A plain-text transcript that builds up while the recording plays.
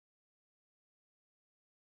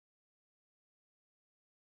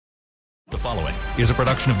The following is a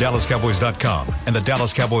production of DallasCowboys.com and the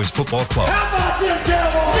Dallas Cowboys Football Club. How about them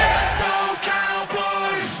Cowboys? Yeah, go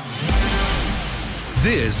Cowboys!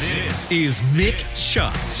 This is Mick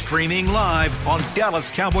Shots. Streaming live on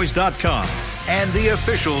DallasCowboys.com and the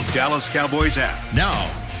official Dallas Cowboys app. Now,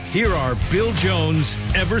 here are Bill Jones,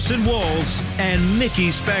 Everson Walls, and Mickey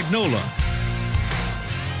Spagnola.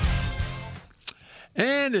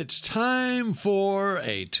 And it's time for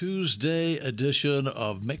a Tuesday edition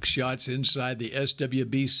of Mick Shots inside the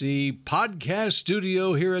SWBC podcast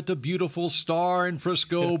studio here at the beautiful Star in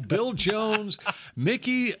Frisco. Bill Jones,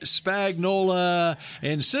 Mickey Spagnola,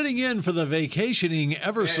 and sitting in for the vacationing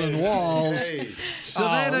Everson Walls,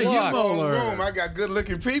 Savannah Humoller. I got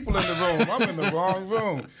good-looking people in the room. I'm in the wrong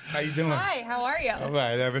room. How you doing? Hi, how are you? All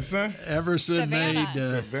right, Everson. Everson made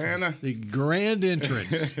Savannah. the grand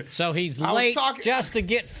entrance. So he's late just to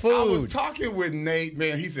get food. I was talking with Nate,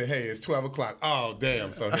 man. He said, hey, it's 12 o'clock. Oh,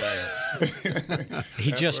 damn. So here I am.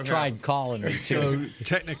 He just tried calling me, too. So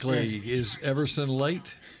technically, is Everson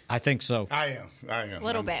late? I think so. I am. A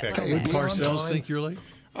little bit. Would Parcells think you're late?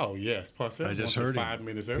 Oh, yes. Parcells I just heard 5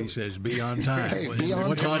 minutes early. He says, be on time.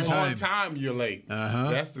 What's on time? On time, you're late.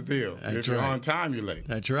 That's the deal. If you're on time, you're late.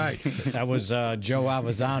 That's right. That was Joe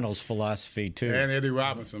Avazano's philosophy, too. And Eddie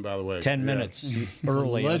Robinson, by the way. 10 minutes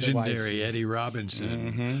early. Legendary otherwise. Eddie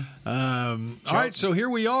Robinson. All right, so here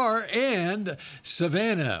we are. And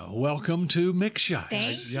Savannah, welcome to Mick Shots.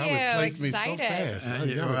 Thank you. Y'all replaced me so fast.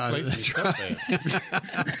 Y'all replaced me so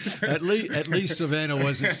fast. At least Savannah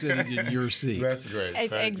wasn't sitting in your seat. That's great.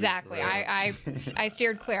 Exactly. I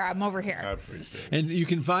steered clear. I'm over here. I appreciate it. And you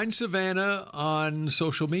can find Savannah on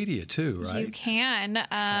social media too, right? You can.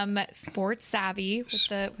 Sports Savvy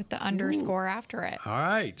with the underscore after it. All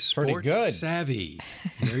right. Pretty Sports good. Savvy.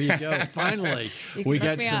 There you go. Finally, we can got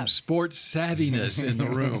look me some up. sports savviness in the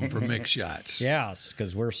room for Mick Shots. Yes,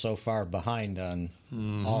 because we're so far behind on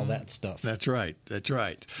all that stuff. That's right. That's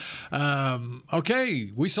right.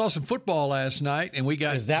 Okay, we saw some football last night, and we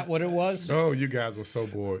got. Is that what it was? Oh, you guys were so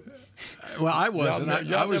bored. Well, I wasn't.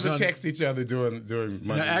 Y'all I was never on, text each other during Monday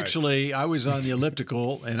night. Actually, I was on the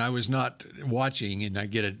elliptical, and I was not watching, and I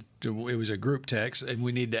get it. It was a group text, and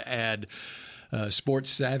we need to add sports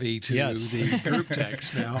savvy to the group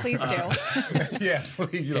text now. Please do. Yeah,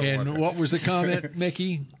 please. You don't want And that. what was the comment,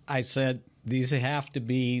 Mickey? I said these have to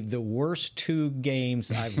be the worst two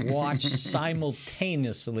games I've watched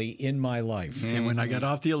simultaneously in my life. And when I got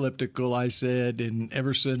off the elliptical, I said, and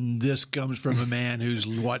Everson, this comes from a man who's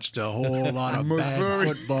watched a whole lot of bad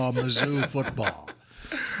football, Mizzou football.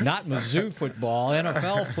 Not Mizzou football,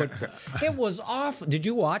 NFL football. It was awful. Did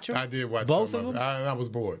you watch them? I did watch both some of them. I was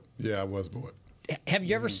bored. Yeah, I was bored. Have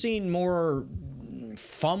you ever seen more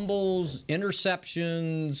fumbles,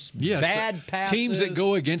 interceptions, bad passes? Teams that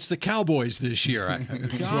go against the Cowboys this year, where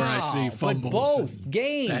I see fumbles. But both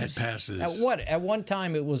games. Bad passes. At one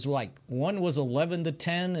time, it was like one was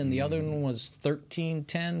 11-10 and the other one was 13-10,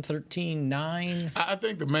 13-9. I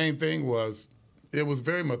think the main thing was it was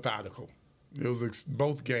very methodical. It was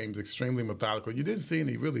both games extremely methodical. You didn't see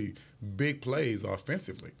any really big plays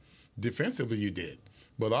offensively. Defensively, you did.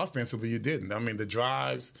 But offensively, you didn't. I mean, the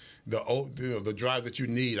drives, the drives that you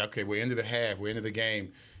need. Okay, we're into the half, we're into the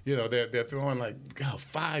game. You know, they're throwing like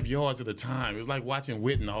 5 yards at a time. It was like watching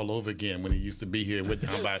Witten all over again when he used to be here and went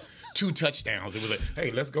down by 2 touchdowns. It was like,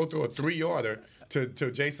 hey, let's go throw a 3-yarder to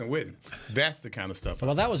Jason Witten. That's the kind of stuff.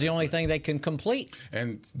 Well, that was the only thing they can complete.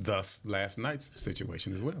 And thus last night's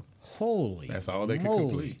situation as well. Holy That's all they could moly.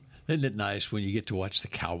 complete. Isn't it nice when you get to watch the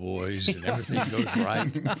Cowboys and everything goes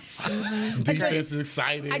right? Defense is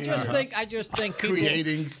exciting. I just think people,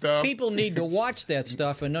 creating stuff. People need to watch that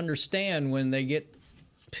stuff and understand when they get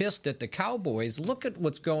pissed at the Cowboys. Look at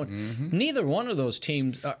what's going. Neither one of those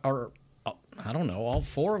teams are. I don't know. All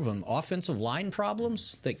 4 of them offensive line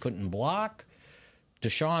problems. They couldn't block.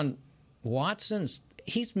 Deshaun Watson's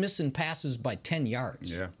he's missing passes by 10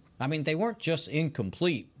 yards. Yeah. I mean, they weren't just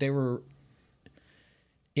incomplete. They were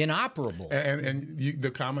inoperable.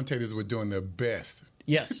 The commentators were doing their best.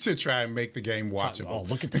 Yes. To try and make the game watchable. Oh,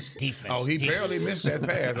 look at this defense. Oh, he barely missed that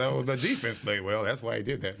pass. Oh, the defense played well. That's why he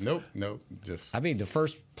did that. Nope. Just. I mean, the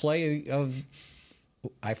first play of,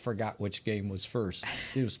 I forgot which game was first.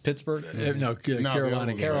 It was Pittsburgh? No,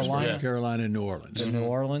 Carolina. Carolina. Carolina and New Orleans. New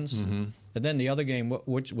Orleans. Mm-hmm. And then the other game,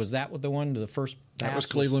 which was that with the one, the first pass? That was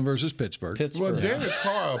Cleveland versus Pittsburgh. Well, Derek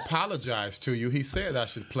Carr apologized to you. He said I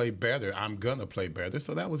should play better. I'm going to play better.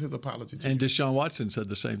 So that was his apology to you. And Deshaun Watson said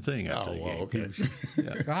the same thing after the game. Okay.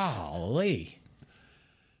 Yeah. Golly.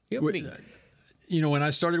 You know, when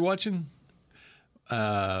I started watching,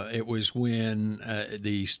 it was when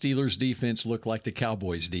the Steelers defense looked like the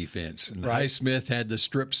Cowboys defense. And Highsmith had the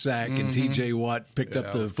strip sack, and T.J. Watt picked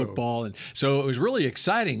up the football. Cool. And so it was really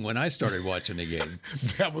exciting when I started watching the game.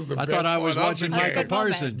 That was the I best thought I was part watching Michael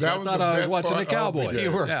Parsons. I thought I was watching the Cowboys.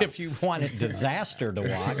 If you wanted disaster to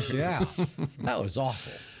watch, that was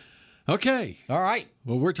awful. Okay. All right.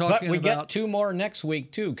 Well, we're talking But we about... get 2 more next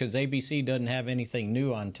week, too, because ABC doesn't have anything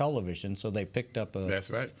new on television, so they picked up a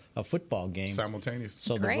football game. Simultaneous.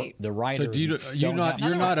 So Great. the writers So you're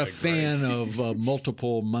not a fan of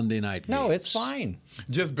multiple Monday night games? No, it's fine.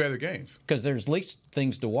 Just better games. Because there's at least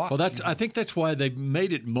things to watch. Well, I think that's why they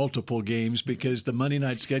made it multiple games, because the Monday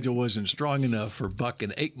night schedule wasn't strong enough for Buck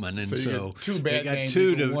and Aikman, and so you get 2 bad they got games,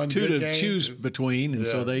 two to game. choose between, and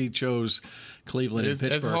so they chose Cleveland and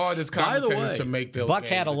Pittsburgh. It's hard as commentators to make those Buck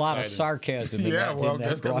games had a lot of exciting. sarcasm in that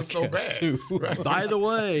was so bad. too. Right. By the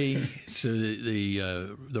way, so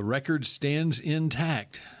the record stands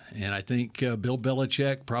intact. And I think Bill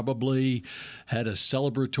Belichick probably had a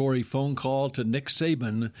celebratory phone call to Nick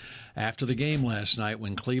Saban after the game last night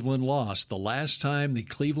when Cleveland lost. The last time the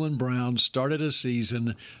Cleveland Browns started a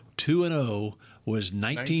season 2-0 was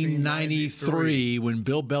 1993 when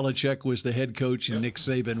Bill Belichick was the head coach and Nick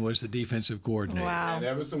Saban was the defensive coordinator. Wow. And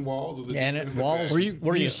Everson Walls was Walls,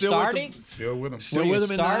 were you still starting? Still with him. Still with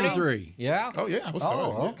him in 93. Yeah. Oh, yeah. I was starting.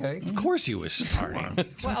 Oh, okay. Of course he was starting.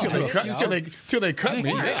 Until they cut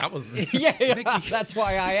me. Yeah, I was. That's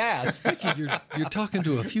why I asked. Mickey, you're talking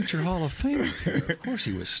to a future Hall of Famer. Of course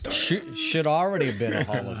he was starting. Should already have been a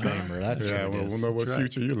Hall of Famer. That's Yeah, true. we'll know what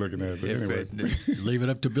future you're looking at. But anyway. Leave it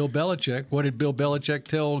up to Bill Belichick. What did Bill Belichick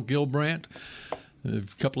tell Gil Brandt a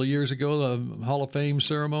couple of years ago, the Hall of Fame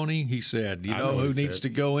ceremony? He said, "You know who needs to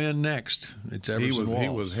go in next? It's Everson Walls." He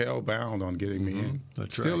was hell bound on getting me in.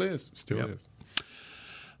 That's Still right. is. Still is.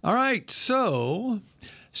 All right, so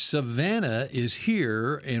Savannah is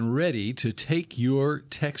here and ready to take your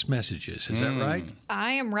text messages. Is that right?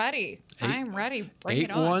 I am ready. Bring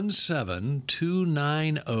it on.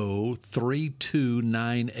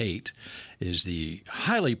 817-290-3298 is the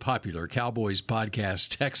highly popular Cowboys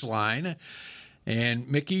podcast text line. And,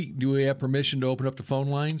 Mickey, do we have permission to open up the phone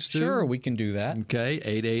lines, too? Sure, we can do that. Okay,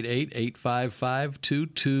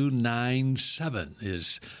 888-855-2297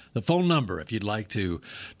 is the phone number if you'd like to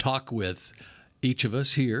talk with each of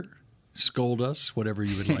us here, scold us, whatever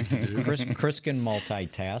you would like to do. Chris can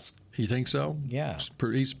multitask. You think so? Yeah.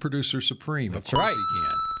 He's producer supreme. That's of course right. He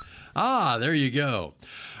can. There you go.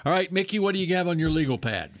 All right, Mickey, what do you have on your legal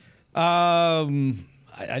pad? I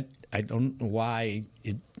don't know why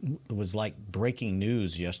it was like breaking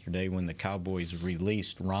news yesterday when the Cowboys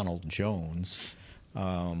released Ronald Jones.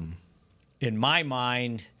 In my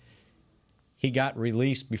mind, he got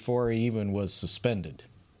released before he even was suspended.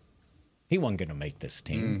 He wasn't going to make this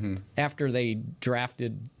team. Mm-hmm. After they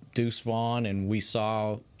drafted Deuce Vaughn and we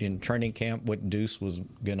saw in training camp what Deuce was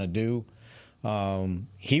going to do,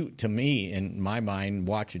 he, to me, in my mind,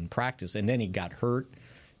 watching practice, and then he got hurt,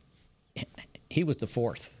 he was the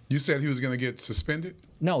fourth. You said he was going to get suspended?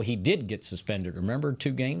 No, he did get suspended. Remember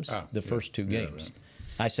 2 games? First 2 games. Right.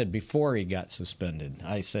 I said before he got suspended.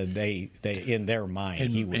 I said they in their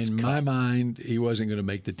mind he was in cut. my mind, he wasn't going to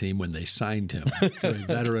make the team when they signed him to a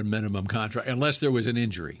veteran minimum contract, unless there was an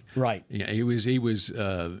injury. Right. Yeah, he was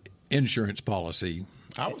insurance policy.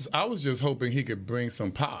 I was just hoping he could bring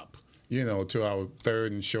some pop, to our 3rd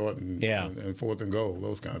and short and 4th and goal,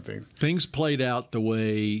 those kind of things. Things played out the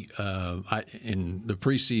way in the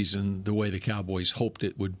preseason, the way the Cowboys hoped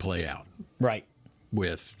it would play out. Right.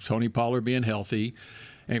 With Tony Pollard being healthy.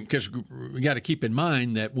 And because we got to keep in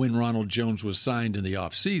mind that when Ronald Jones was signed in the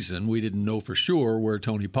offseason, we didn't know for sure where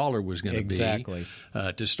Tony Pollard was going to be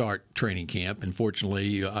to start training camp. And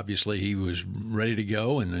fortunately, obviously, he was ready to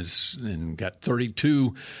go and got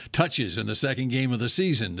 32 touches in the second game of the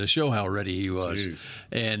season to show how ready he was.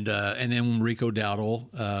 And then Rico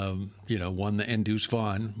Dowdle, and Deuce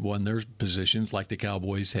Vaughn won their positions like the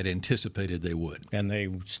Cowboys had anticipated they would. And they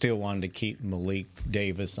still wanted to keep Malik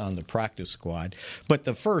Davis on the practice squad. But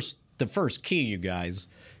the first key, you guys,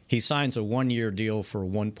 he signs a 1-year deal for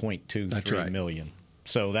 $1.23 million.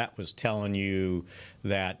 So that was telling you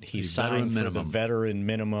that he signed for the veteran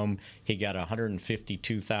minimum. He got a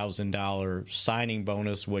 $152,000 signing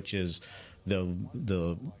bonus, which is the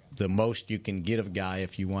most you can get a guy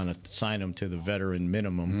if you want to sign him to the veteran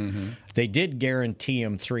minimum. Mm-hmm. They did guarantee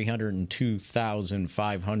him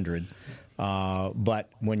 $302,500, but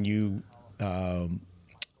when you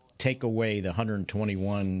take away the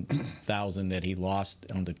 $121,000 that he lost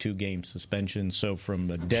on the 2-game suspension, so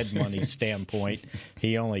from a dead money standpoint,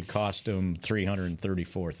 he only cost him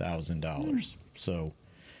 $334,000. So,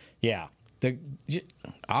 yeah. I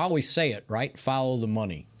always say it, right? Follow the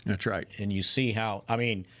money. That's right. And you see how, I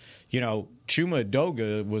mean, Chuma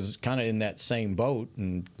Edoga was kind of in that same boat.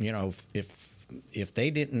 And, if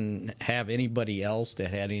they didn't have anybody else that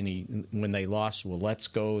had any, when they lost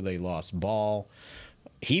Waletzko, they lost Ball,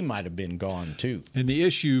 he might have been gone too. And the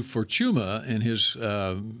issue for Chuma in his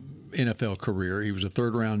NFL career, he was a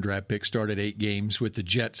third-round draft pick, started 8 games with the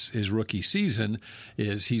Jets his rookie season,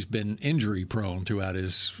 is he's been injury-prone throughout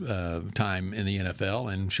his time in the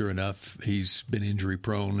NFL, and sure enough, he's been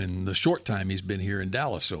injury-prone in the short time he's been here in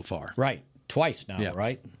Dallas so far. Right. Twice now, Yeah.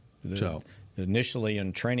 right? Initially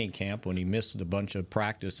in training camp when he missed a bunch of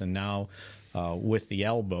practice, and now with the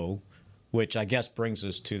elbow, which I guess brings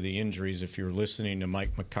us to the injuries. If you're listening to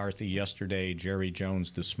Mike McCarthy yesterday, Jerry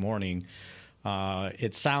Jones this morning,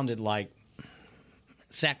 it sounded like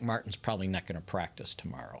Zach Martin's probably not going to practice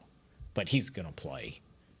tomorrow, but he's going to play,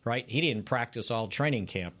 right? He didn't practice all training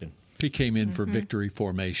camp. And he came in for victory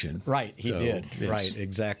formation. Right, he did. Yes. Right,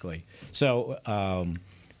 exactly. So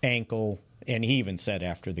ankle, and he even said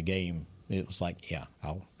after the game, it was like, yeah,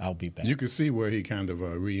 I'll be back. You could see where he kind of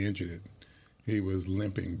re-injured it. He was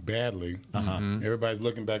limping badly. Everybody's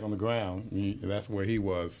looking back on the ground. That's where he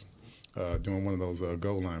was doing one of those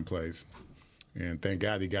goal line plays. And thank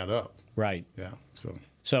God he got up. Right. Yeah.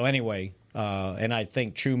 So anyway, and I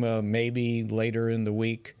think Chuma maybe later in the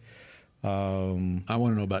week. I want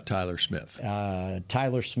to know about Tyler Smith.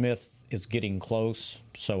 Tyler Smith is getting close,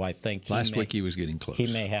 so I think last week he was getting close.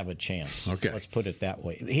 He may have a chance. Okay. Let's put it that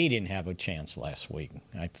way. He didn't have a chance last week.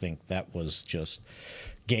 I think that was just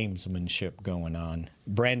gamesmanship going on.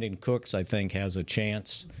 Brandon Cooks, I think, has a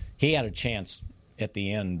chance. He had a chance at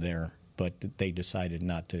the end there, but they decided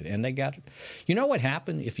not to. And they got – you know what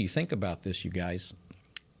happened? If you think about this, you guys,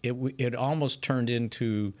 it almost turned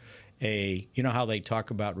into a – you know how they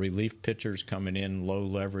talk about relief pitchers coming in,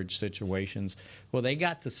 low-leverage situations? Well, they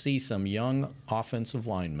got to see some young offensive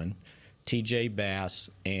linemen, T.J. Bass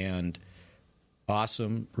and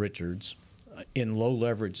Awesome Richards, in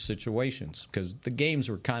low-leverage situations because the games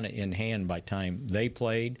were kind of in hand by time they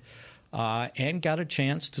played, and got a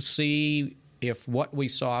chance to see if what we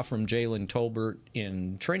saw from Jalen Tolbert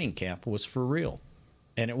in training camp was for real.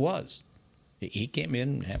 And it was. He came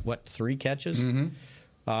in, had, 3 catches?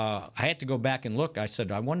 I had to go back and look. I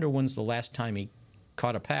said, I wonder when's the last time he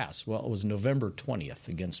caught a pass. Well, it was November 20th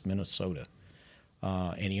against Minnesota.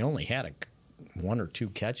 And he only had 1 or 2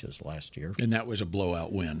 catches last year. And that was a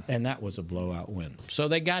blowout win. So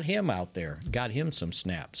they got him out there, got him some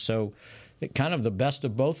snaps. So kind of the best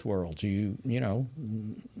of both worlds. You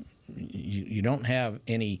don't have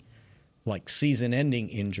any like season-ending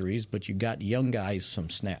injuries, but you got young guys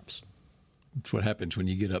some snaps. That's what happens when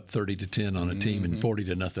you get up 30-10 on a team and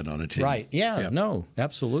 40-0 on a team. Right. Yeah. No.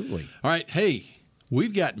 Absolutely. All right. Hey,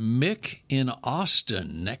 we've got Mick in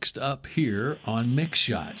Austin next up here on Mick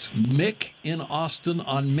Shots. Mick in Austin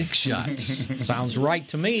on Mick Shots. Sounds right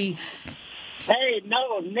to me. Hey,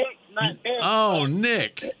 no, Nick, not Nick. Oh,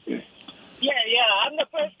 Nick. Yeah. I'm the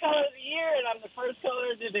first caller of the year, and I'm the first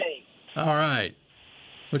caller of the day. All right.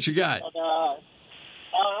 What you got? But,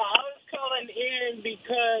 I was calling in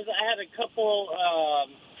because I had a couple.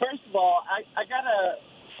 First of all, I got a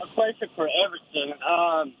question for Everson.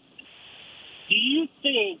 Do you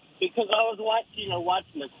think, because I was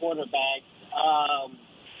watching the quarterback,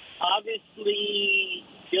 obviously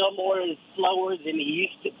Gilmore is slower than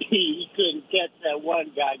he used to be. He couldn't catch that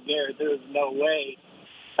one guy, Garrett. There was no way.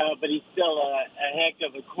 But he's still a heck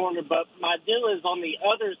of a corner. But my deal is on the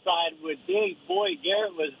other side with Diggs. Boy,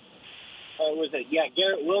 Garrett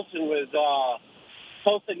Garrett Wilson was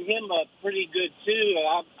posting him up pretty good too.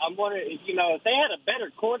 And I'm wondering if they had a better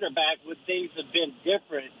quarterback, would things have been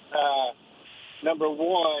different? Number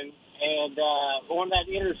one, and on that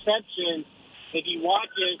interception, if you watch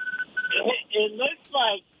it, it looks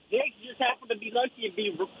like Diggs just happened to be lucky to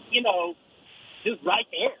be, just right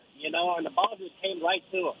there, and the ball just came right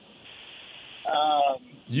to him.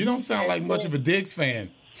 You don't sound like much of a Diggs fan.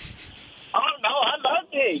 Oh, no, I love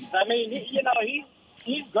Diggs. I mean,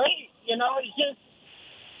 he's great. It's just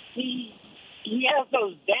he has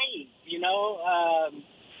those days,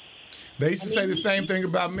 They used to say the same thing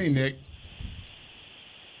about me, Nick.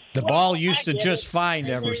 The ball used to just find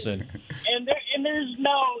Everson. And there's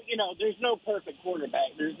no perfect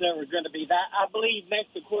quarterback. There's never going to be that. I believe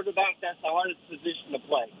next to quarterback, that's the hardest position to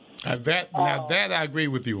play. That I agree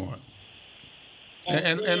with you on.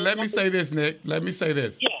 And let me say this, Nick. Let me say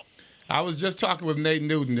this. Yeah. I was just talking with Nate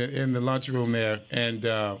Newton in the lunchroom there, and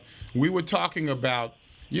we were talking about,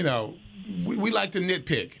 we like to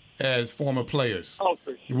nitpick. as former players. Oh,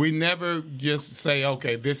 for sure. We never just say,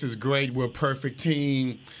 okay, this is great, we're a perfect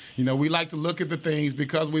team. We like to look at the things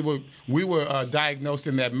because we were diagnosed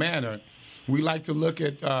in that manner. We like to look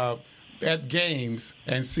at games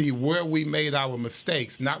and see where we made our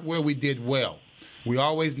mistakes, not where we did well. We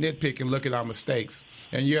always nitpick and look at our mistakes.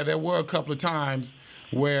 And, yeah, there were a couple of times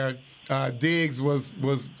where Diggs was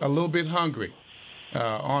a little bit hungry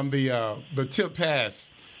on the tip pass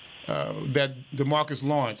that DeMarcus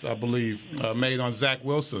Lawrence, I believe, made on Zach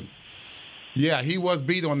Wilson. Yeah, he was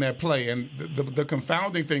beat on that play. And the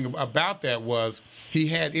confounding thing about that was he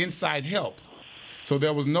had inside help. So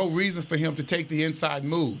there was no reason for him to take the inside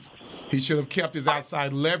move. He should have kept his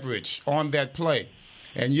outside leverage on that play.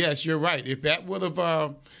 And yes, you're right. If that would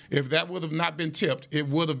have not been tipped, it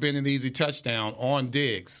would have been an easy touchdown on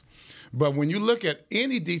Diggs. But when you look at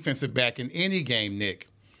any defensive back in any game, Nick,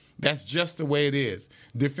 that's just the way it is.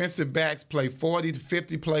 Defensive backs play 40 to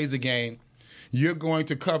 50 plays a game. You're going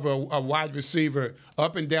to cover a wide receiver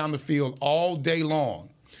up and down the field all day long.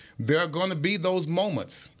 There are going to be those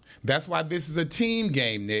moments. That's why this is a team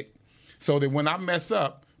game, Nick, so that when I mess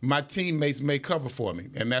up, my teammates may cover for me.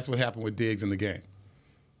 And that's what happened with Diggs in the game.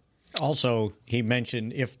 Also, he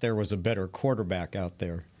mentioned if there was a better quarterback out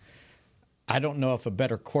there. I don't know if a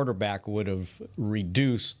better quarterback would have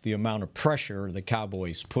reduced the amount of pressure the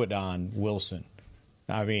Cowboys put on Wilson.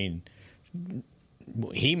 I mean,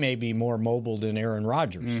 he may be more mobile than Aaron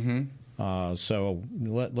Rodgers. Mm-hmm. So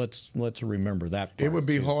let's remember that part. It would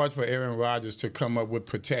be hard for Aaron Rodgers to come up with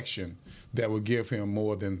protection that would give him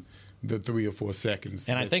more than the 3 or 4 seconds.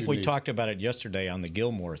 And I think we talked about it yesterday on the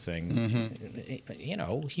Gilmore thing.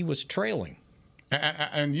 Mm-hmm. He was trailing.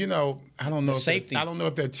 And I don't know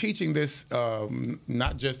if they're teaching this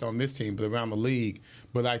not just on this team but around the league.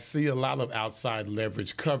 But I see a lot of outside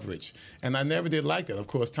leverage coverage, and I never did like that. Of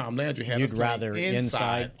course, Tom Landry had us playing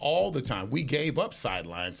inside all the time. We gave up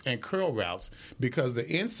sidelines and curl routes because the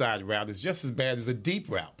inside route is just as bad as the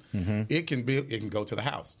deep route. Mm-hmm. It can go to the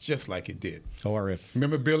house just like it did.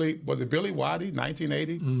 Remember Billy Waddy,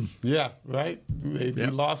 1980? Mm. Yeah, right. They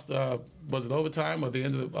lost. Was it overtime or the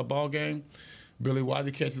end of a ball game? Billy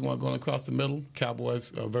Waddy catches one going across the middle, Cowboys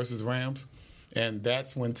versus Rams. And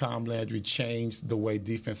that's when Tom Landry changed the way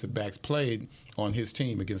defensive backs played on his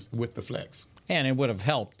team with the flex. And it would have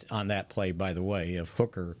helped on that play, by the way, if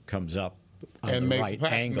Hooker comes up on the right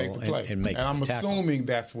angle and makes the tackle. And I'm assuming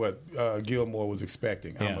that's what Gilmore was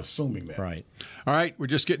expecting. I'm assuming that. Right. All right, we're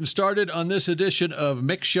just getting started on this edition of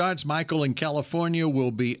Mick Shots. Michael in California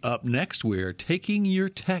will be up next. We're taking your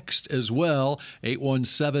text as well.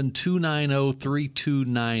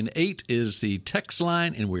 817-290-3298 is the text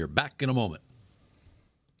line, and we're back in a moment.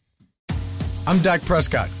 I'm Dak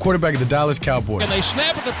Prescott, quarterback of the Dallas Cowboys. And they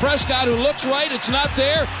snap it to Prescott, who looks right. It's not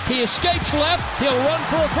there. He escapes left. He'll run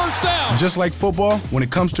for a first down. Just like football, when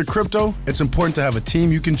it comes to crypto, it's important to have a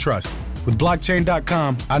team you can trust. With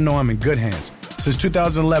blockchain.com, I know I'm in good hands. Since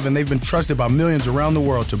 2011, they've been trusted by millions around the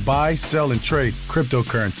world to buy, sell, and trade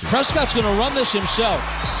cryptocurrency. Prescott's going to run this himself.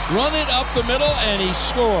 Run it up the middle, and he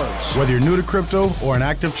scores. Whether you're new to crypto or an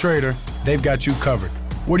active trader, they've got you covered.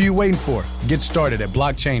 What are you waiting for? Get started at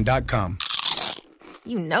blockchain.com.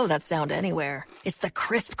 You know that sound anywhere. It's the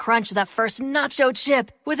crisp crunch of that first nacho chip.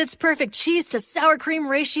 With its perfect cheese to sour cream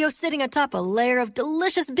ratio sitting atop a layer of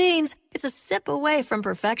delicious beans, it's a sip away from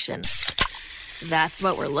perfection. That's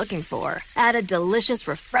what we're looking for. Add a delicious,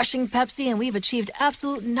 refreshing Pepsi and we've achieved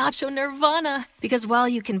absolute nacho nirvana. Because while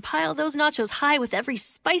you can pile those nachos high with every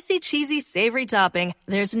spicy, cheesy, savory topping,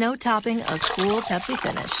 there's no topping a cool Pepsi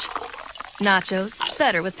finish. Nachos,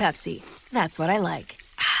 better with Pepsi. That's what I like.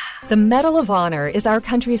 The Medal of Honor is our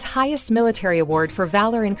country's highest military award for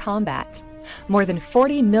valor in combat. More than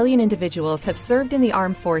 40 million individuals have served in the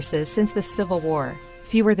armed forces since the Civil War.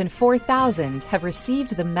 Fewer than 4,000 have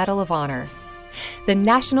received the Medal of Honor. The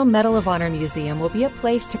National Medal of Honor Museum will be a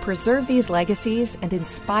place to preserve these legacies and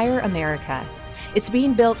inspire America. It's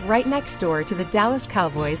being built right next door to the Dallas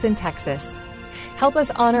Cowboys in Texas. Help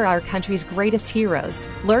us honor our country's greatest heroes.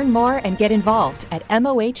 Learn more and get involved at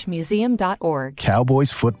mohmuseum.org.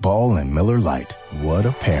 Cowboys football and Miller Lite. What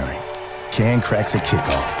a pairing. Can cracks at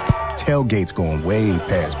kickoff. Tailgates going way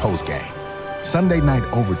past postgame. Sunday night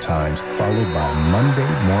overtimes followed by Monday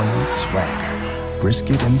morning swagger.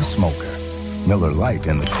 Brisket in the smoker. Miller Lite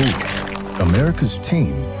in the cooler. America's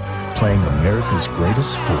team playing America's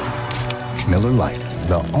greatest sport. Miller Lite,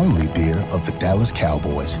 the only beer of the Dallas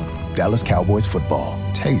Cowboys. Dallas Cowboys football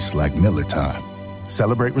tastes like Miller time.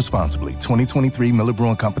 Celebrate responsibly. 2023 Miller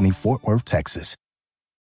Brewing Company, Fort Worth, Texas.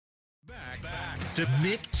 Back to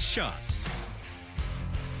Mick Shots.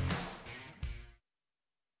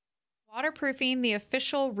 Waterproofing, the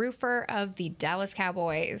official roofer of the Dallas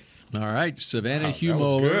Cowboys. All right, Savannah That was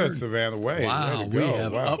Humoller. good, Savannah Way. Wow, Way to go. we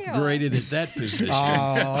have Wow. upgraded at that position.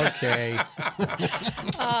 Oh, okay.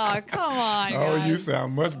 Oh, come on, Oh, guys. you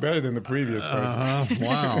sound much better than the previous person.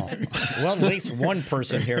 Wow. Well, at least one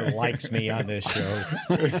person here likes me on this show.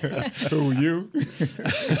 Who, you?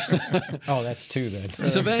 Oh, that's two then.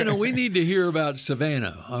 Savannah, we need to hear about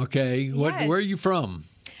Savannah, okay? Yes. Where are you from?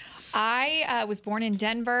 I was born in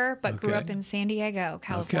Denver, but grew Okay. up in San Diego,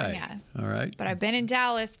 California. Okay. All right. But I've been in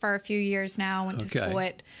Dallas for a few years now. Went to Okay. school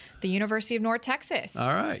at the University of North Texas.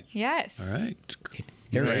 All right. Yes. All right.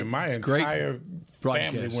 Man, my entire family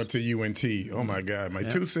broadcast. went to UNT. Oh, my God. My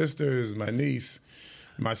two sisters, my niece,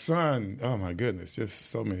 my son. Oh, my goodness. Just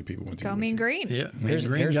so many people went to Go UNT. Mean Green. Yeah, Mean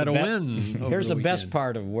Green got a win. over Here's the best weekend.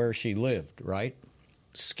 part of where she lived, right?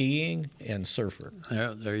 Skiing and surfer.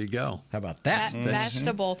 There you go. How about that? Best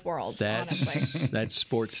of both worlds, honestly. That's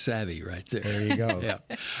sports savvy right there. There you go. Yeah.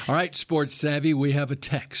 All right, sports savvy. We have a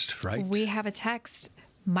text, right? We have a text.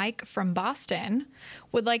 Mike from Boston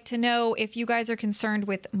would like to know if you guys are concerned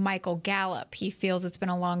with Michael Gallup. He feels it's been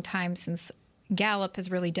a long time since Gallup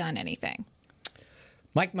has really done anything.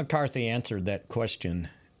 Mike McCarthy answered that question,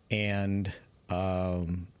 and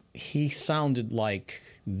he sounded like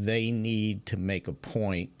they need to make a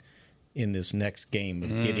point in this next game of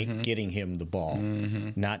getting him the ball,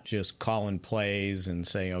 not just calling plays and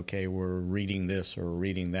saying, okay, we're reading this or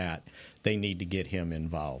reading that. They need to get him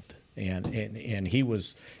involved. And he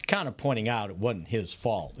was kind of pointing out it wasn't his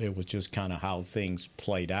fault. It was just kind of how things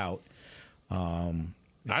played out.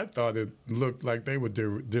 I thought it looked like they were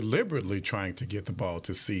deliberately trying to get the ball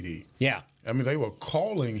to CD. Yeah. I mean, they were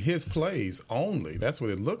calling his plays only. That's what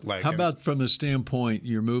it looked like. How about from the standpoint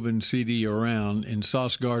you're moving CD around and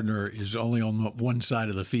Sauce Gardner is only on one side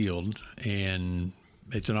of the field and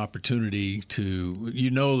it's an opportunity to, you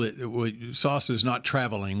know, that Sauce is not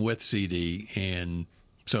traveling with CD, and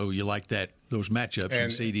so you like those matchups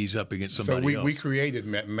and CD's up against somebody else. So we created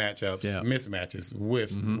matchups, mismatches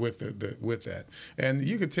with that, and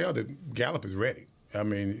you could tell that Gallup is ready. I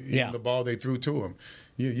mean, even the ball they threw to him,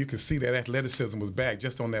 you could see that athleticism was back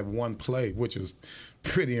just on that one play, which was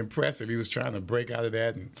pretty impressive. He was trying to break out of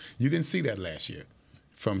that, and you didn't see that last year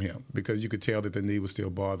from him because you could tell that the knee was still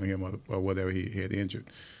bothering him or whatever he had injured.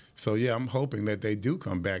 So, yeah, I'm hoping that they do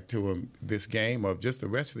come back to him this game or just the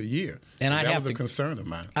rest of the year. And that was a concern of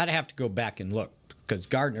mine. I'd have to go back and look because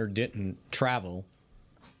Gardner didn't travel,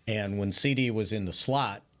 and when CD was in the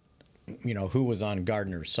slot, you know, who was on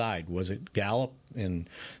Gardner's side? Was it Gallup? And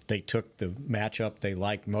they took the matchup they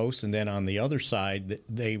liked most, and then on the other side,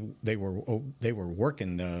 they were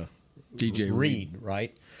working the DJ Reed,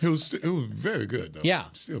 right? It was very good, though. Yeah,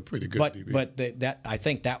 still pretty good. But that I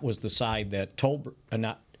think that was the side that Tolbert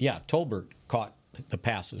caught the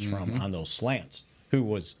passes from on those slants, who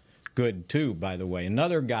was good too, by the way.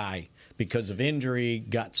 Another guy, because of injury,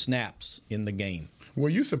 got snaps in the game. Were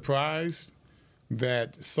you surprised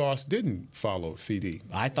that Sauce didn't follow CD?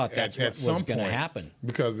 I thought that's what was going to happen.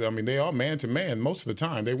 Because, I mean, they are man-to-man most of the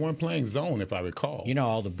time. They weren't playing zone, if I recall. You know,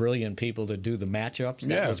 all the brilliant people that do the matchups?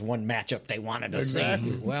 That was one matchup they wanted to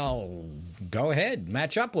see. Well, go ahead.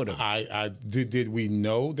 Match up with him. Did we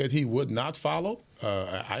know that he would not follow?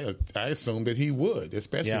 I assumed that he would,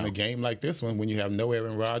 especially in a game like this one when you have no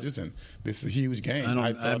Aaron Rodgers and this is a huge game.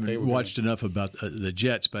 I haven't watched enough about the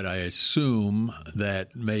Jets, but I assume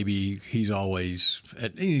that maybe he's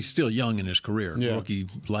still young in his career, rookie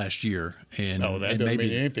last year. And, that doesn't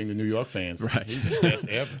mean anything to New York fans. Right. He's the best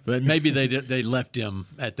ever. But maybe they left him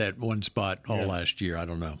at that one spot all last year. I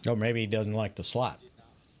don't know. Or maybe he doesn't like the slot.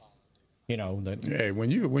 You know that. Hey, when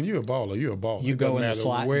you're a baller, you're a baller. You go in the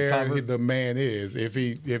slot where and cover. the man is.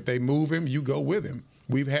 If they move him, you go with him.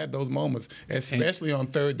 We've had those moments, especially on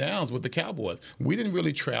third downs with the Cowboys. We didn't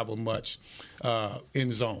really travel much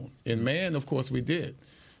in zone. In man, of course, we did.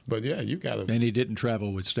 But yeah, you got to. And he didn't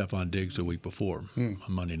travel with Stephon Diggs the week before on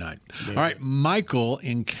Monday night. All right, Michael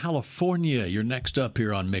in California, you're next up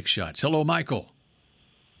here on Mix Shots. Hello, Michael.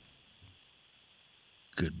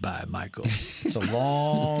 Goodbye, Michael. It's a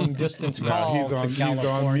long distance call. He's on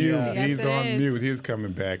California. mute. Yes, He's it on is. mute. He's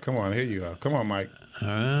coming back. Come on, here you are. Come on, Mike.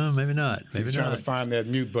 Maybe not. He's trying to find that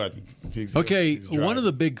mute button. He's one of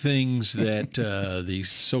the big things that the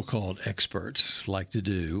so-called experts like to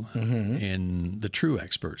do, and the true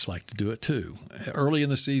experts like to do it too, early in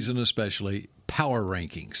the season especially, power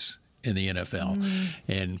rankings in the NFL.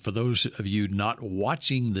 And for those of you not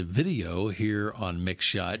watching the video here on Mix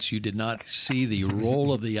Shots, you did not see the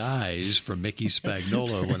roll of the eyes from Mickey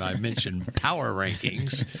Spagnola when I mentioned power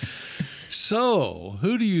rankings. So,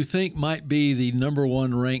 who do you think might be the number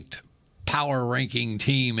one ranked power ranking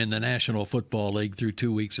team in the National Football League through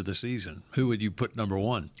 2 weeks of the season, who would you put number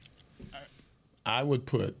one? I would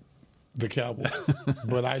put the Cowboys,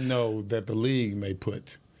 but I know that the league may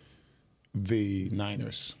put the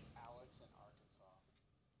Niners.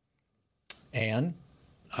 And?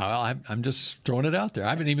 I'm just throwing it out there. I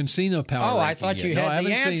haven't even seen the power. I thought you had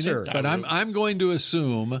the answer. But I'm going to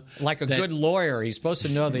assume, like a good lawyer, he's supposed to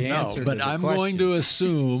know the answer. No, but to the I'm question. going to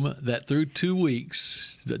assume that through 2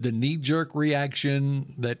 weeks, the knee-jerk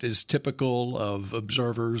reaction that is typical of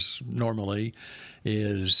observers normally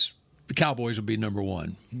is the Cowboys will be number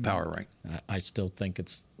one power rank. I still think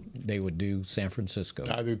they would do San Francisco.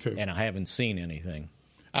 I do too, and I haven't seen anything.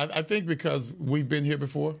 I think because we've been here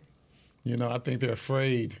before. I think they're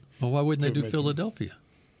afraid. Well, why wouldn't they do Philadelphia?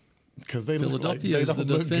 Because Philadelphia is the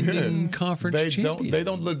defending conference champion. They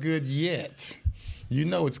don't look good yet.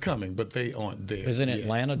 It's coming, but they aren't there. Isn't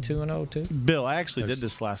Atlanta 2-0 too? Bill, I actually did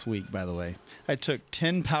this last week, by the way. I took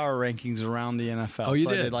 10 power rankings around the NFL. Oh, you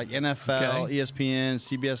did? I did like NFL, okay. ESPN,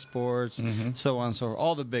 CBS Sports, so on and so forth,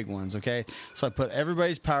 all the big ones, okay? So I put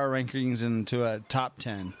everybody's power rankings into a top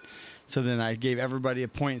 10. So then I gave everybody a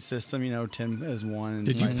point system, 10 as one.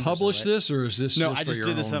 Did you publish this, or is this No, just I just for your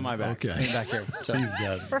did this own? on my back. Okay. Back here. So He's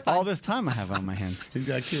got all this time I have on my hands. He's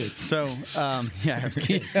got kids. So, I have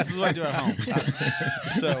kids. This is what I do at home.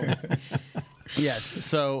 So, yes.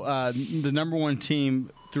 So, the number one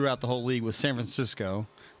team throughout the whole league was San Francisco.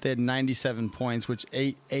 They had 97 points, which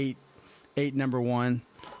eight number one.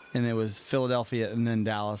 And it was Philadelphia, and then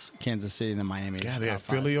Dallas, Kansas City, and then Miami. God, they had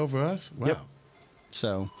Philly over us? Wow. Yep.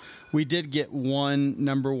 So we did get one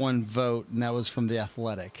number one vote, and that was from The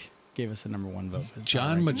Athletic. Gave us the number one vote.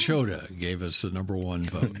 John Machota gave us the number one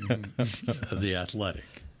vote of The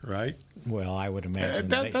Athletic, right? Well, I would imagine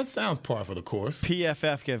that sounds par for the course.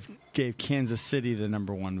 PFF gave Kansas City the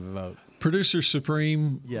number one vote. Producer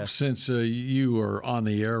Supreme, yes. Since you are on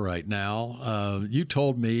the air right now, you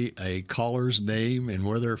told me a caller's name and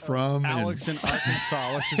where they're from. Alex in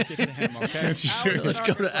Arkansas. Let's just get to him, okay? Let's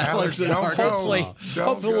go to Alex in Arkansas.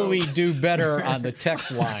 Hopefully we do better on the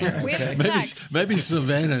text line. Okay? Maybe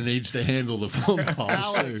Savannah needs to handle the phone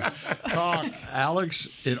calls, too. Talk. Alex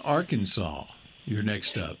in Arkansas, you're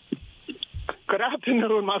next up. Good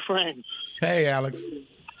afternoon, my friends. Hey, Alex.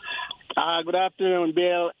 Good afternoon,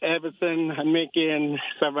 Bill, Everson, Mickey, and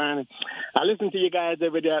Savannah. I listen to you guys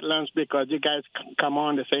every day at lunch because you guys come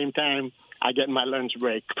on the same time I get my lunch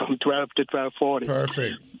break from 12 to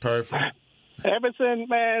 12:40. Perfect. Everson,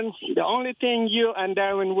 man, the only thing you and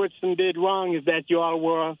Darren Woodson did wrong is that you all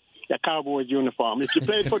wore the Cowboys uniform. If you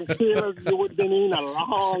played for the Steelers, you would have been in a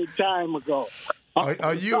long time ago.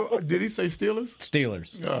 Are you? Did he say Steelers?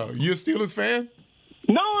 Steelers. You a Steelers fan?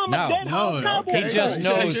 No, I'm a dead Cowboys He just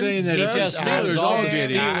fan. knows saying that he just Steelers all get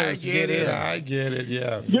it. I get it.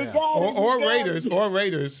 Yeah. You got it, Or you got Raiders. it. Or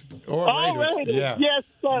Raiders. Yeah. Yes,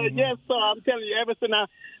 sir. Yes, sir. I'm telling you, Everson,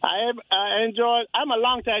 I enjoyed. I'm a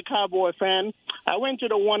longtime Cowboy fan. I went to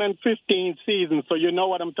the 1-15 season, so you know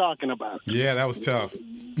what I'm talking about. Yeah, that was tough.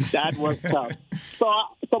 That was tough.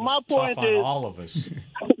 So my point tough on is, all of us.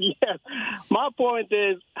 yes, my point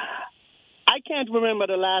is, I can't remember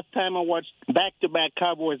the last time I watched back-to-back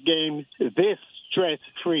Cowboys games this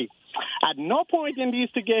stress-free. At no point in these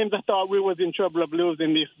two games I thought we was in trouble of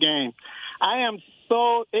losing this game.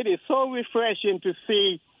 It is so refreshing to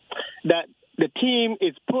see that the team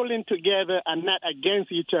is pulling together and not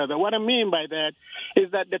against each other. What I mean by that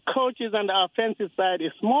is that the coaches on the offensive side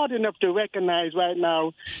is smart enough to recognize right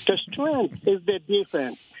now the strength is the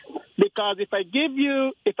defense. Because if I give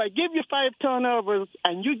you 5 turnovers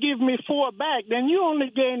and you give me 4 back, then you only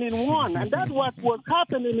gain in 1, and that's what was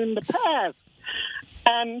happening in the past.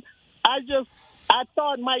 And I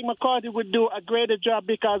thought Mike McCarthy would do a greater job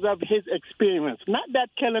because of his experience. Not that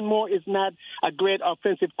Kellen Moore is not a great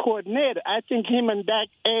offensive coordinator. I think him and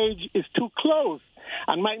Dak's age is too close,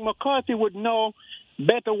 and Mike McCarthy would know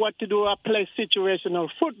better what to do or play situational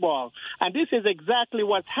football. And this is exactly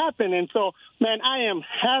what's happening. So, man, I am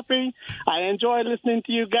happy. I enjoy listening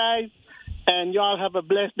to you guys. And y'all have a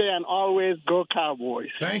blessed day and always go Cowboys.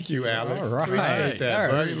 Thank you, Alex. All right. Appreciate that,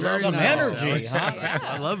 buddy. Very Some nice, energy, Alex. huh?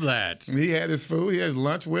 I love that. He had his food. He had his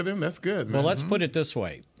lunch with him. That's good, man. Well, let's put it this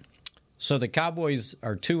way. So the Cowboys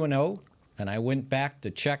are 2-0, and I went back to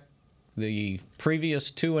check the previous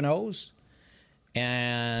 2-0s,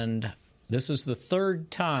 and this is the third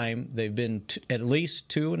time they've been at least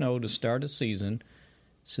 2-0 to start a season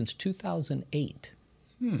since 2008.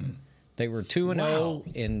 They were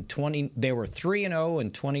 2-0 in 20. They were 3-0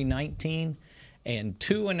 in 2019, and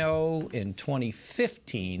 2-0 in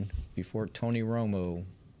 2015 before Tony Romo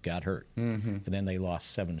got hurt, and then they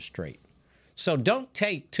lost 7 straight. So don't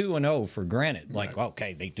take 2-0 for granted. Like,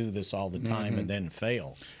 okay, they do this all the time and then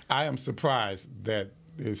fail. I am surprised that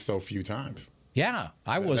it's so few times. Yeah,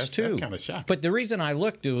 I was too. That's kind of shocking. But the reason I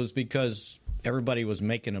looked was because everybody was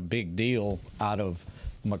making a big deal out of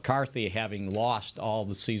McCarthy having lost all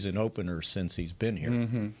the season openers since he's been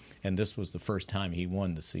here. And this was the first time he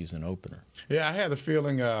won the season opener. Yeah, I had a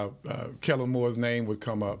feeling Kellen Moore's name would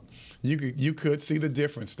come up. You could see the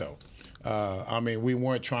difference, though. I mean, we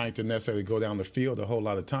weren't trying to necessarily go down the field a whole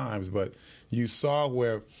lot of times, but you saw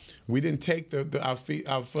where we didn't take our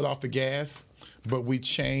foot off the gas, but we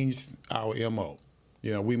changed our MO.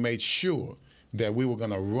 You know, we made sure that we were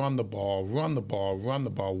going to run the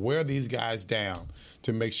ball, wear these guys down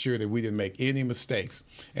to make sure that we didn't make any mistakes.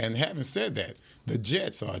 And having said that, the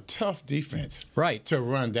Jets are a tough defense to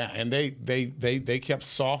run down. And they kept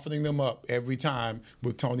softening them up every time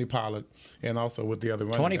with Tony Pollard and also with the other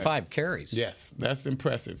running 25 carries. Yes, that's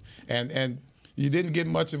impressive. And you didn't get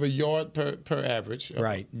much of a yard per average.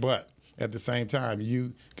 Right. But at the same time,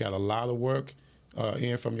 you got a lot of work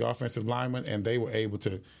in from your offensive linemen, and they were able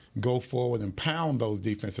to go forward and pound those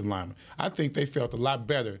defensive linemen. I think they felt a lot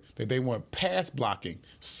better that they weren't pass blocking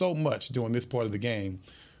so much during this part of the game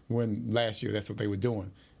when last year that's what they were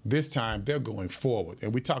doing. This time they're going forward.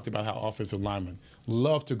 And we talked about how offensive linemen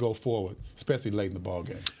love to go forward, especially late in the ball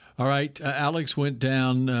game. All right, Alex went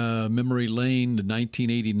down memory lane to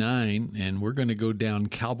 1989, and we're going to go down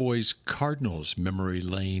Cowboys-Cardinals memory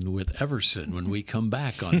lane with Everson when we come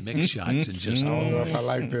back on Mick Shots in just a moment. I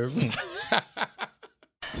like this.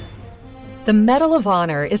 The Medal of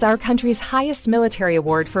Honor is our country's highest military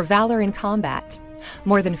award for valor in combat.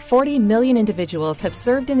 More than 40 million individuals have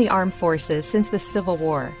served in the armed forces since the Civil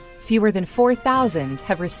War. Fewer than 4,000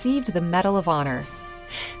 have received the Medal of Honor.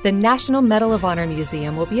 The National Medal of Honor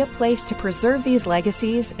Museum will be a place to preserve these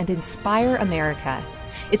legacies and inspire America.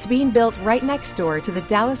 It's being built right next door to the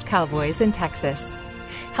Dallas Cowboys in Texas.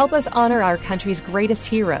 Help us honor our country's greatest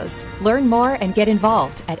heroes. Learn more and get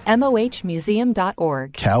involved at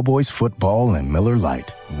mohmuseum.org. Cowboys football and Miller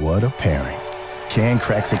Lite. What a pairing. Can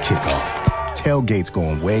cracks at kickoff. Tailgates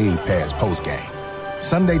going way past postgame.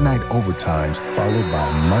 Sunday night overtimes followed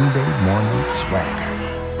by Monday morning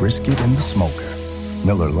swagger. Brisket in the smoker.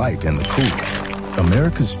 Miller Lite in the cooler.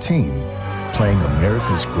 America's team playing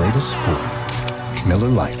America's greatest sport. Miller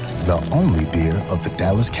Lite, the only beer of the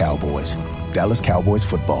Dallas Cowboys. Dallas Cowboys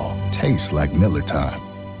football tastes like Miller time.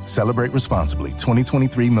 Celebrate responsibly.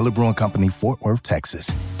 2023 Miller Brewing Company, Fort Worth, Texas.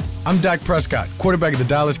 I'm Dak Prescott, quarterback of the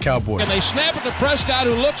Dallas Cowboys. And they snap it to Prescott,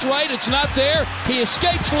 who looks right. It's not there. He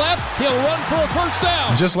escapes left. He'll run for a first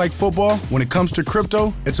down. Just like football, when it comes to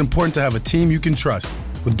crypto, it's important to have a team you can trust.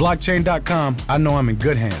 With blockchain.com, I know I'm in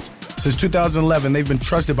good hands. Since 2011, they've been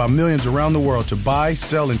trusted by millions around the world to buy,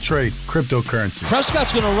 sell, and trade cryptocurrency.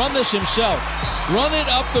 Prescott's going to run this himself. Run it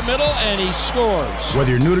up the middle, and he scores.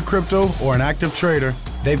 Whether you're new to crypto or an active trader,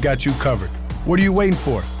 they've got you covered. What are you waiting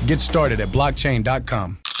for? Get started at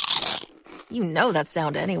blockchain.com. You know that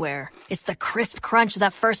sound anywhere. It's the crisp crunch of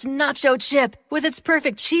that first nacho chip. With its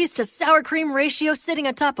perfect cheese to sour cream ratio sitting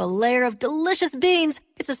atop a layer of delicious beans,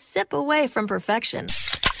 it's a sip away from perfection.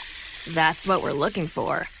 That's what we're looking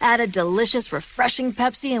for. Add a delicious, refreshing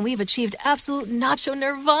Pepsi and we've achieved absolute nacho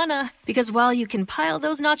nirvana. Because while you can pile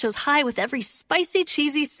those nachos high with every spicy,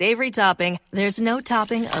 cheesy, savory topping, there's no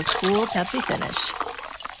topping a cool Pepsi finish.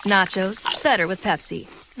 Nachos, better with Pepsi.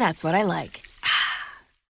 That's what I like.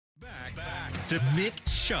 Back to Mick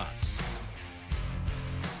Shots.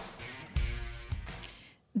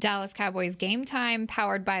 Dallas Cowboys Game Time,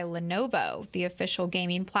 powered by Lenovo, the official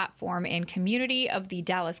gaming platform and community of the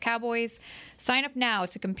Dallas Cowboys. Sign up now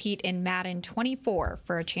to compete in Madden 24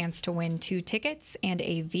 for a chance to win 2 tickets and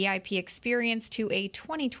a VIP experience to a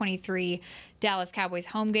 2023 Dallas Cowboys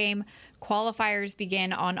home game. Qualifiers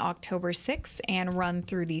begin on October 6th and run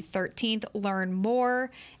through the 13th. Learn more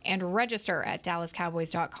and register at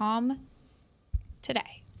DallasCowboys.com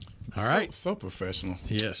today. All right. So professional.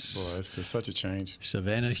 Yes. Boy, it's just such a change.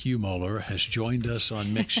 Savannah Humoller has joined us on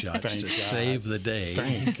Mick Shots to save the day.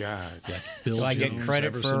 Thank God. Bill Do I Jones, get credit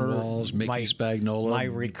Everson for Walls, Mickey my Spagnola. My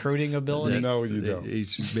recruiting ability? No, you don't.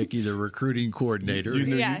 He's Mickey, the recruiting coordinator.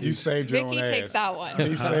 Yes. You saved your Mickey own ass. takes that one.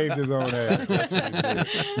 He saved his own ass. That's what he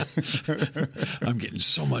did. I'm getting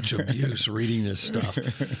so much abuse reading this stuff.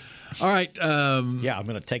 All right. Yeah, I'm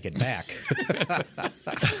going to take it back.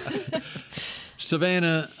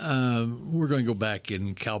 Savannah, we're going to go back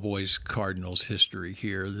in Cowboys-Cardinals history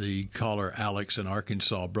here. The caller Alex in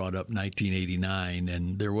Arkansas brought up 1989,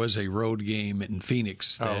 and there was a road game in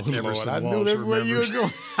Phoenix that Everson I Walls knew that's where you were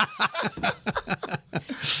remembers. going.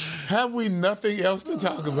 Have we nothing else to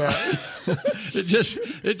talk about?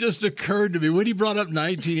 It just occurred to me when he brought up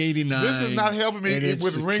 1989. This is not helping me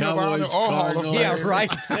with Ring of Honor or Hall of Fame. Yeah, right.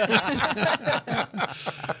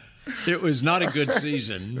 It was not a good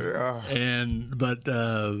season, but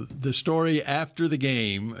the story after the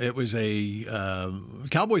game, it was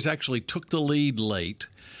Cowboys actually took the lead late,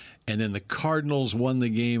 and then the Cardinals won the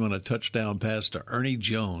game on a touchdown pass to Ernie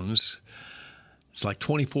Jones. It's like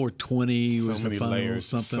 24-20 was the final, something like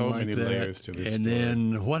that. So many layers to this story.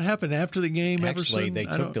 Then what happened after the game? Actually, they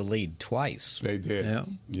took the lead twice. They did.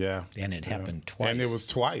 Yeah. And it happened twice. And it was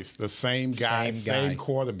twice. The same guy, same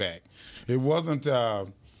quarterback. It wasn't,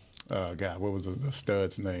 what was the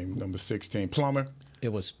stud's name? Number 16, Plummer. It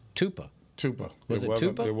was Tupa. Was it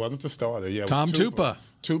Tupa? It wasn't the starter. Yeah, Tom Tupa.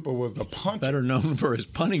 Tupa was the punter. Better known for his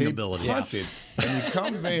punting ability. He punted, and he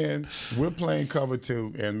comes in. We're playing cover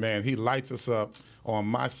 2, and, man, he lights us up on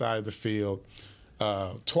my side of the field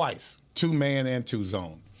twice, 2-man and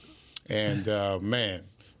 2-zone. And, man,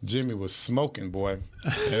 Jimmy was smoking, boy.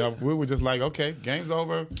 And we were just like, okay, game's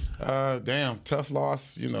over. Damn, tough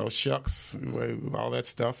loss, shucks, all that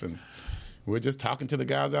stuff. And we're just talking to the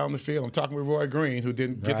guys out on the field. I'm talking with Roy Green, who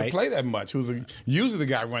didn't get to play that much, who's usually the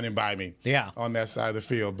guy running by me on that side of the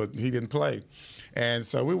field, but he didn't play. And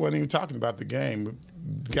so we weren't even talking about the game.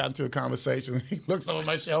 We got into a conversation. He looks over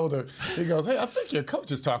my shoulder. He goes, "Hey, I think your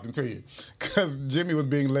coach is talking to you," because Jimmy was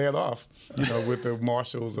being led off, with the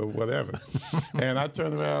marshals or whatever. And I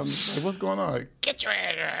turned around and said, "What's going on?" Get your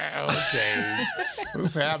head out. Okay.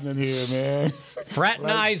 What's happening here, man?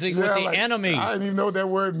 Fraternizing with the enemy. I didn't even know what that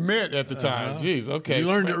word meant at the time. Jeez, okay. You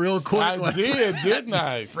learned it real quick. I did, didn't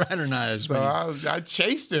I? Fraternize. So I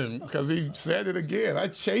chased him because he said it again. I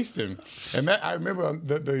chased him. And I remember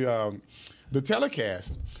the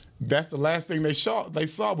telecast. That's the last thing they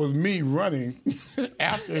saw was me running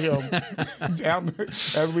after him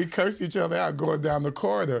as we cursed each other out going down the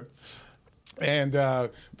corridor. And I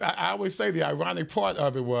always say the ironic part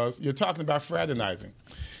of it was you're talking about fraternizing.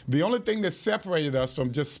 The only thing that separated us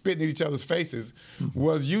from just spitting in each other's faces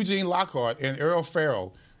was Eugene Lockhart and Earl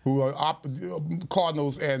Farrell, who are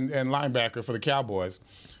Cardinals and linebacker for the Cowboys.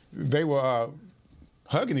 They were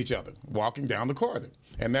hugging each other, walking down the corridor.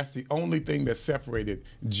 And that's the only thing that separated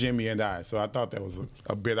Jimmy and I. So I thought that was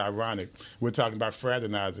a bit ironic. We're talking about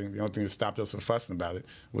fraternizing. The only thing that stopped us from fussing about it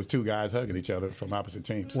was 2 guys hugging each other from opposite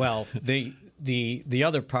teams. Well, the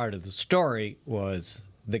other part of the story was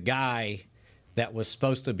the guy that was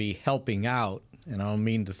supposed to be helping out, and I don't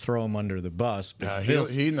mean to throw him under the bus, but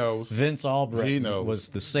he knows. Vince Albrecht was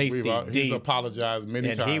the safety deep. He's apologized many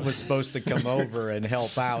times. And he was supposed to come over and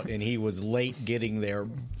help out, and he was late getting there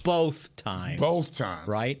both times. Both times.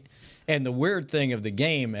 Right? And the weird thing of the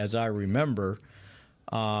game, as I remember,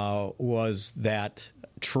 was that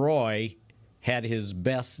Troy had his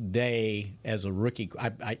best day as a rookie.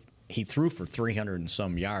 He threw for 300 and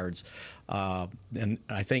some yards. And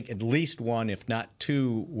I think at least one, if not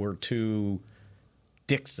 2, were to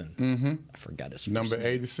Dixon. Mm-hmm. I forgot his first number name.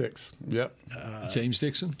 86. Yep. James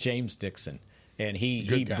Dixon? James Dixon. And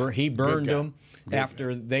he burned him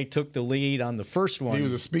after they took the lead on the first one. He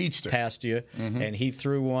was a speedster. Past you. Mm-hmm. And he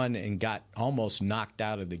threw one and got almost knocked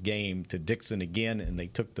out of the game to Dixon again, and they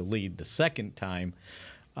took the lead the second time.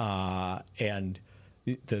 And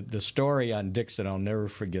the story on Dixon, I'll never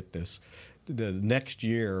forget this. The next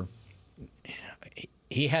year,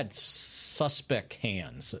 he had suspect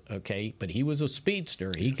hands, okay, but he was a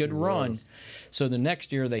speedster. He could run. So the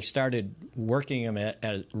next year they started working him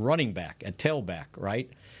at running back, at tailback,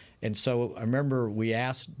 right? And so I remember we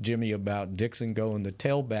asked Jimmy about Dixon going to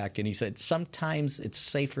tailback, and he said sometimes it's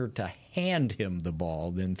safer to hand him the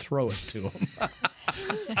ball than throw it to him.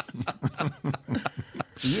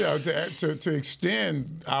 Yeah, to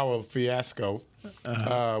extend our fiasco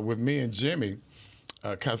with me and Jimmy,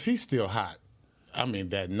 because he's still hot. I mean,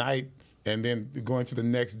 that night, and then going to the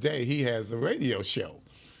next day, he has a radio show.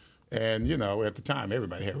 And, at the time,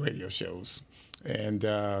 everybody had radio shows. And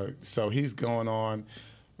so he's going on.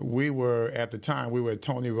 At the time, we were at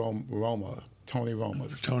Tony Roma's. Tony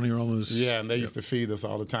Roma's. Yeah, and they used to feed us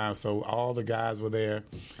all the time. So all the guys were there.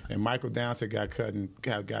 And Michael Downs had gotten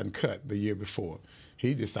cut the year before.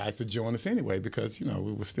 He decides to join us anyway because,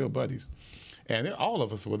 we were still buddies. And all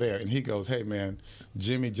of us were there. And he goes, "Hey, man,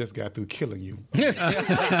 Jimmy just got through killing you."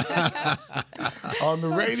 On the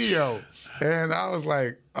radio. And I was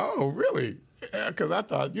like, "Oh, really?" Because I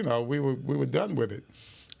thought, we were done with it.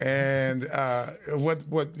 And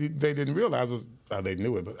what they didn't realize was, they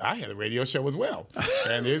knew it, but I had a radio show as well.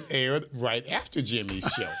 And it aired right after Jimmy's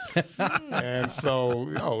show. And so,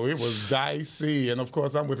 it was dicey. And, of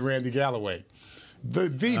course, I'm with Randy Galloway.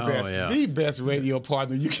 the best radio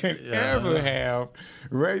partner you can ever have.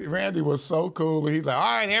 Randy was so cool. He's like, all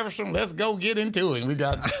right, Everson, let's go get into it.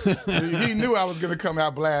 And he knew I was going to come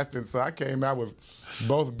out blasting, so I came out with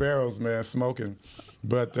both barrels, man, smoking.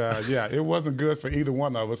 But, it wasn't good for either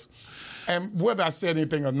one of us. And whether I said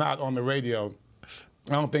anything or not on the radio,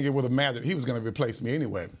 I don't think it would have mattered. He was going to replace me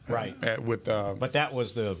anyway. Right. But that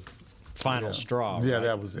was the final straw. Yeah, right?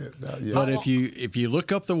 that was it. But if you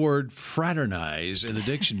look up the word fraternize in the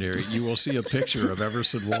dictionary, you will see a picture of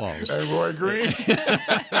Everson Walls. And Roy Green.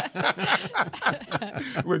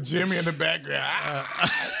 With Jimmy in the background.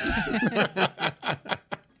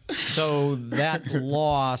 So that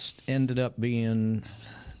loss ended up being.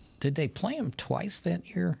 Did they play him twice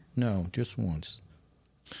that year? No, just once.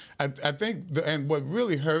 I think, and what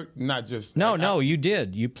really hurt, not just... No, you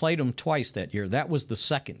did. You played them twice that year. That was the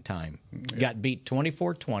second time. Got beat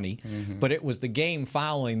 24-20, but it was the game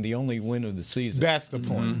following the only win of the season. That's the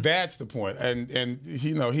point. That's the point. And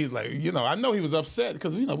he's like, I know he was upset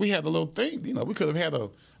because, we had a little thing. We could have had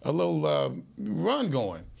a little run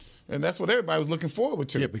going. And that's what everybody was looking forward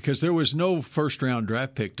to. Yeah, because there was no first-round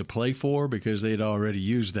draft pick to play for because they'd already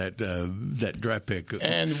used that draft pick.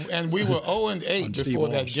 And we were 0-8 before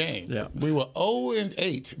that game. Yeah. We were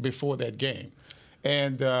 0-8 before that game.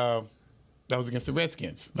 And that was against the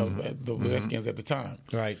Redskins, the Redskins at the time.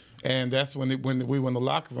 Right. And that's when we were in the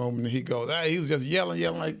locker room and he goes, he was just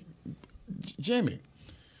yelling like, Jimmy,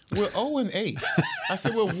 we're 0-8. I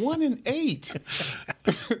said, we're 1-8.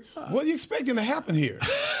 What are you expecting to happen here?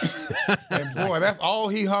 And boy, that's all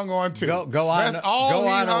he hung on to. Go on. That's all go he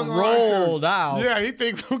on hung and rolled on to. out. Yeah, he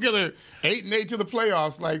thinks we're gonna 8-8 to the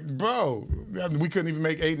playoffs. Like, bro, we couldn't even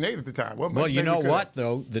make 8-8 at the time. Well, you know what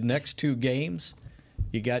though? The next two games,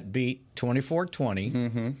 you got beat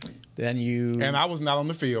 24-20. Then and I was not on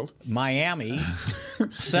the field. Miami,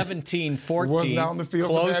 17-14. Was not on the field.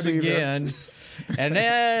 Close for that again. Either. And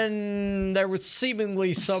then there was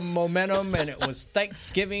seemingly some momentum, and it was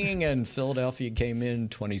Thanksgiving, and Philadelphia came in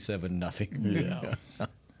 27-0. Yeah.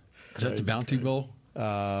 Is that the Bounty Bowl?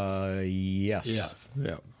 Yes.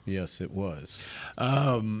 Yeah. Yes, it was.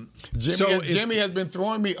 Jimmy has been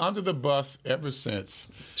throwing me under the bus ever since.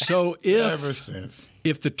 So ever since.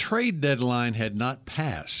 If the trade deadline had not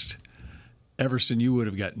passed, Everson, you would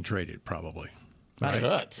have gotten traded probably. Right?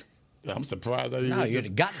 Cut. I'm surprised. You'd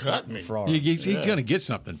have got something for him. He's going to get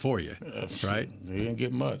something for you, right? He didn't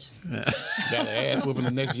get much. Got an ass whooping the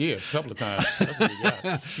next year a couple of times. That's what he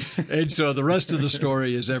got. And so the rest of the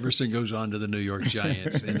story is Everson goes on to the New York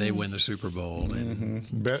Giants, and they win the Super Bowl. And,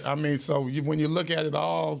 But, when you look at it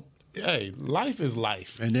all, hey, life is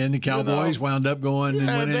life. And then the Cowboys wound up going and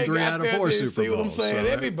winning 3 out of 4 Super Bowls. See what I'm saying?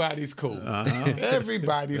 So, everybody's cool.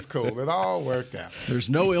 Everybody's cool. It all worked out. There's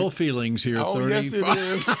no ill feelings here. Oh, 30. yes, it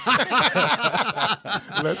is.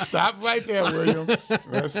 Let's stop right there, William.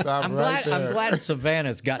 Let's stop right there. I'm glad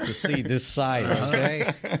Savannah's got to see this side,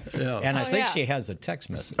 okay? Yeah. And I think she has a text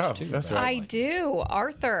message, too. That's right. I do.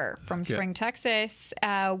 Arthur from Spring, Texas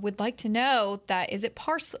would like to know that is it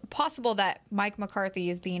possible that Mike McCarthy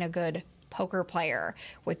is being a good poker player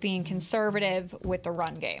with being conservative with the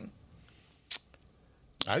run game?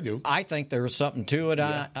 I do. I think there was something to it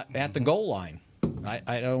at the goal line.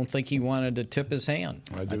 I don't think he wanted to tip his hand.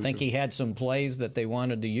 I think he had some plays that they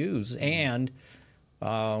wanted to use, and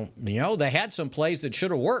they had some plays that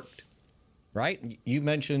should have worked. Right? You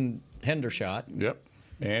mentioned Hendershot. Yep.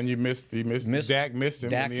 And you missed. Dak missed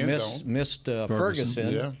him in the end zone. Missed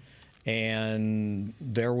Ferguson. Yeah. And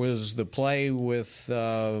there was the play with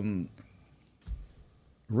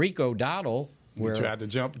Rico Dowdle where he tried to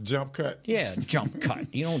jump cut. Yeah, jump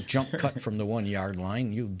cut. You don't jump cut from the 1 yard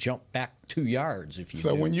line. You jump back 2 yards if you.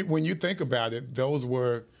 So do. when you think about it, those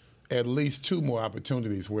were at least 2 more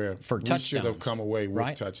opportunities where we should have come away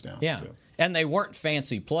with touchdowns. Yeah, and they weren't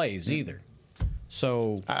fancy plays either.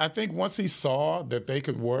 So I think once he saw that they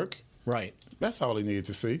could work, right. That's all he needed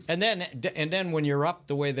to see. And then when you're up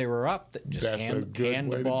the way they were up, just hand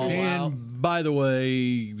the ball out. And by the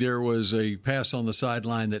way, there was a pass on the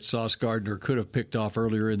sideline that Sauce Gardner could have picked off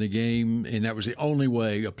earlier in the game, and that was the only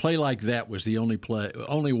way. A play like that was the only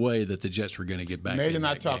way that the Jets were going to get back. Nate and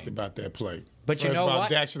I talked about that play. But you know what?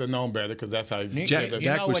 Dak should have known better because that's how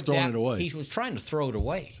Dak was throwing it away. He was trying to throw it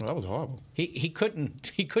away. Well, that was horrible. He couldn't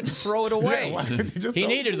throw it away. He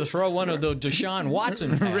needed to throw one of the Deshaun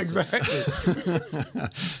Watson passes. Exactly.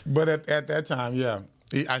 But at that time,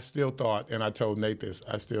 I still thought, and I told Nate this,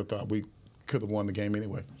 I still thought we could have won the game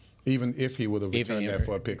anyway, even if he would have returned that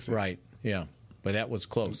for a pick six. Right. Yeah. But that was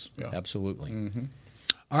close. Yeah. Absolutely. Mm-hmm.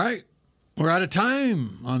 All right. We're out of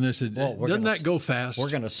time on this. Doesn't that go fast? We're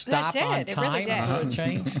going to stop on time. It really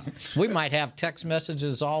change. We might have text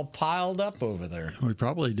messages all piled up over there. We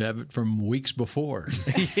probably have it from weeks before.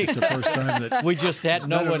 It's the first time that we just had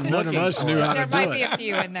none of us knew how to do it. There might be a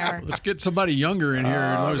few in there. Let's get somebody younger in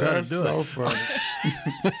here who knows how to do so it. Funny.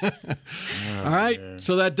 All right,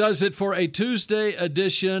 so that does it for a Tuesday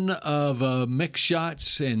edition of Mick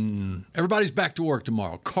Shots, and everybody's back to work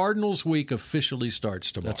tomorrow. Cardinals week officially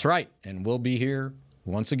starts tomorrow. That's right, and we'll be here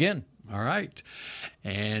once again. All right.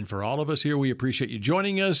 And for all of us here, we appreciate you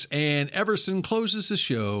joining us. And Everson closes the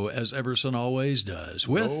show, as Everson always does,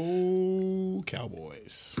 with Go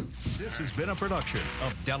Cowboys. This has been a production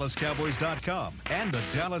of DallasCowboys.com and the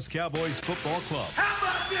Dallas Cowboys Football Club. How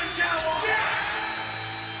about this, Cowboys? Yeah!